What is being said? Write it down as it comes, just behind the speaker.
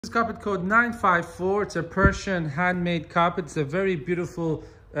This carpet code 954. It's a Persian handmade carpet. It's a very beautiful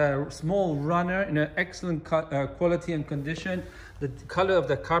small runner in an excellent quality and condition. The color of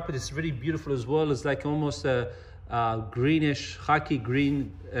the carpet is really beautiful as well. It's like almost a greenish, khaki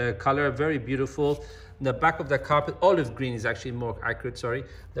green color, very beautiful. The back of the carpet, olive green is actually more accurate, sorry.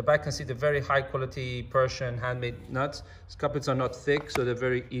 The back can see the very high quality Persian handmade nuts. These carpets are not thick, so they're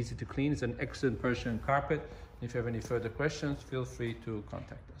very easy to clean. It's an excellent Persian carpet. If you have any further questions, feel free to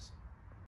contact us.